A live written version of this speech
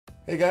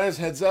Hey guys,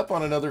 heads up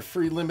on another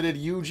free limited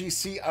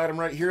UGC item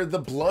right here, the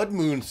Blood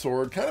Moon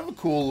sword. Kind of a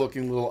cool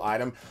looking little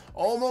item.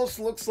 Almost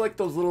looks like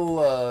those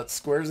little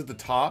squares at the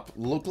top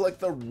look like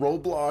the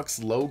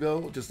Roblox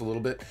logo, just a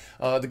little bit.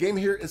 The game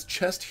here is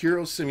Chest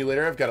Hero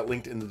Simulator. I've got it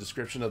linked in the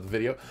description of the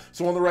video.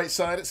 So on the right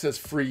side it says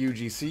free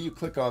UGC. You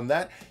click on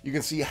that, you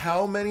can see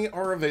how many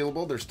are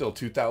available. There's still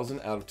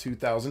 2,000 out of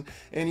 2,000,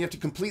 and you have to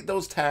complete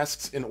those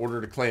tasks in order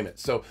to claim it.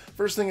 So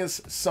first thing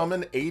is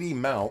summon 80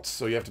 mounts.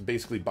 So you have to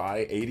basically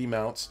buy 80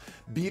 mounts,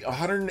 beat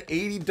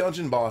 180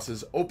 dungeon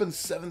bosses, open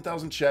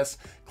 7,000 chests,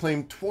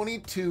 claim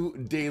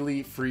 22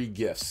 daily free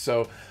gifts.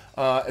 So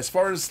as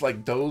far as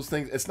like those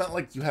things, it's not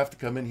like you have to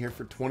come in here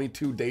for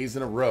 22 days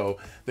in a row.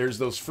 There's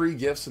those free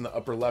gifts in the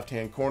upper left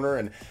hand corner,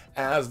 and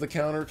as the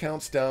counter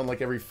counts down,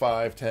 like every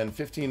 5, 10,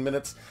 15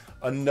 minutes,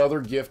 another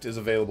gift is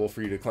available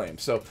for you to claim.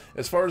 So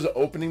as far as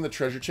opening the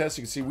treasure chest,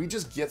 you can see we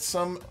just get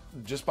some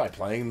just by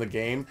playing the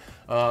game.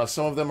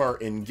 Some of them are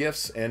in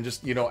gifts, and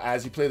just, you know,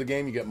 as you play the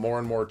game, you get more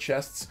and more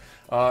chests.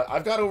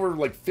 I've got over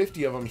like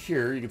 50 of them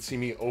here. You can see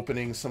me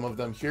opening some of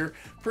them here.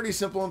 Pretty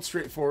simple and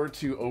straightforward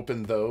to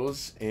open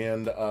those,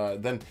 and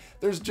then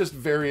there's just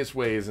various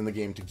ways in the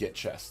game to get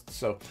chests.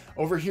 So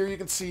over here you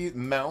can see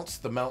mounts,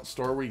 the mount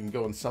store where you can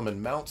go and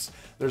summon mounts.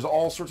 There's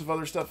all sorts of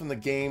other stuff in the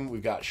game.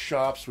 We've got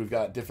shops, we've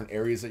got different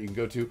areas that you can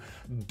go to.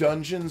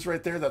 Dungeons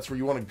right there, that's where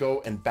you want to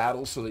go and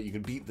battle so that you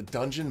can beat the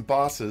dungeon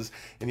bosses,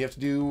 and you have to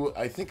do,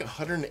 I think,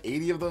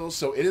 180 of those.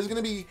 So it is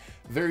going to be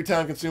very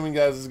time consuming,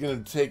 guys. It's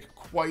going to take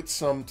quite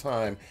some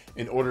time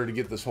in order to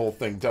get this whole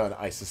thing done,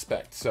 I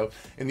suspect. So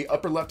in the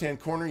upper left hand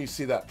corner you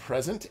see that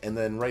present, and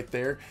then right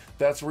there,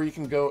 that's where you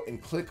can go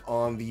and click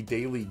on the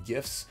daily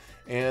gifts,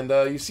 and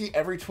you see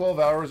every 12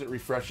 hours it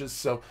refreshes.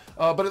 So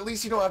but at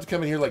least you don't have to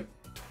come in here like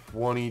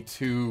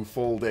 22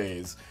 full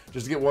days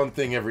just to get one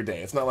thing every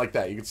day. It's not like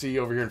that. You can see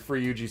over here in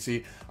free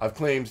UGC, I've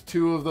claimed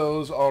 2 of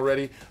those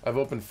already. I've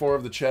opened 4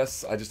 of the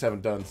chests. I just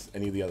haven't done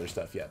any of the other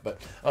stuff yet. But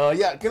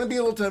yeah, gonna be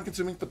a little time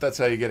consuming, but that's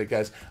how you get it,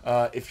 guys.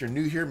 If you're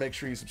new here, make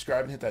sure you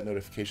subscribe and hit that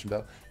notification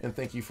bell. And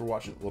thank you for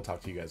watching. We'll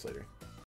talk to you guys later.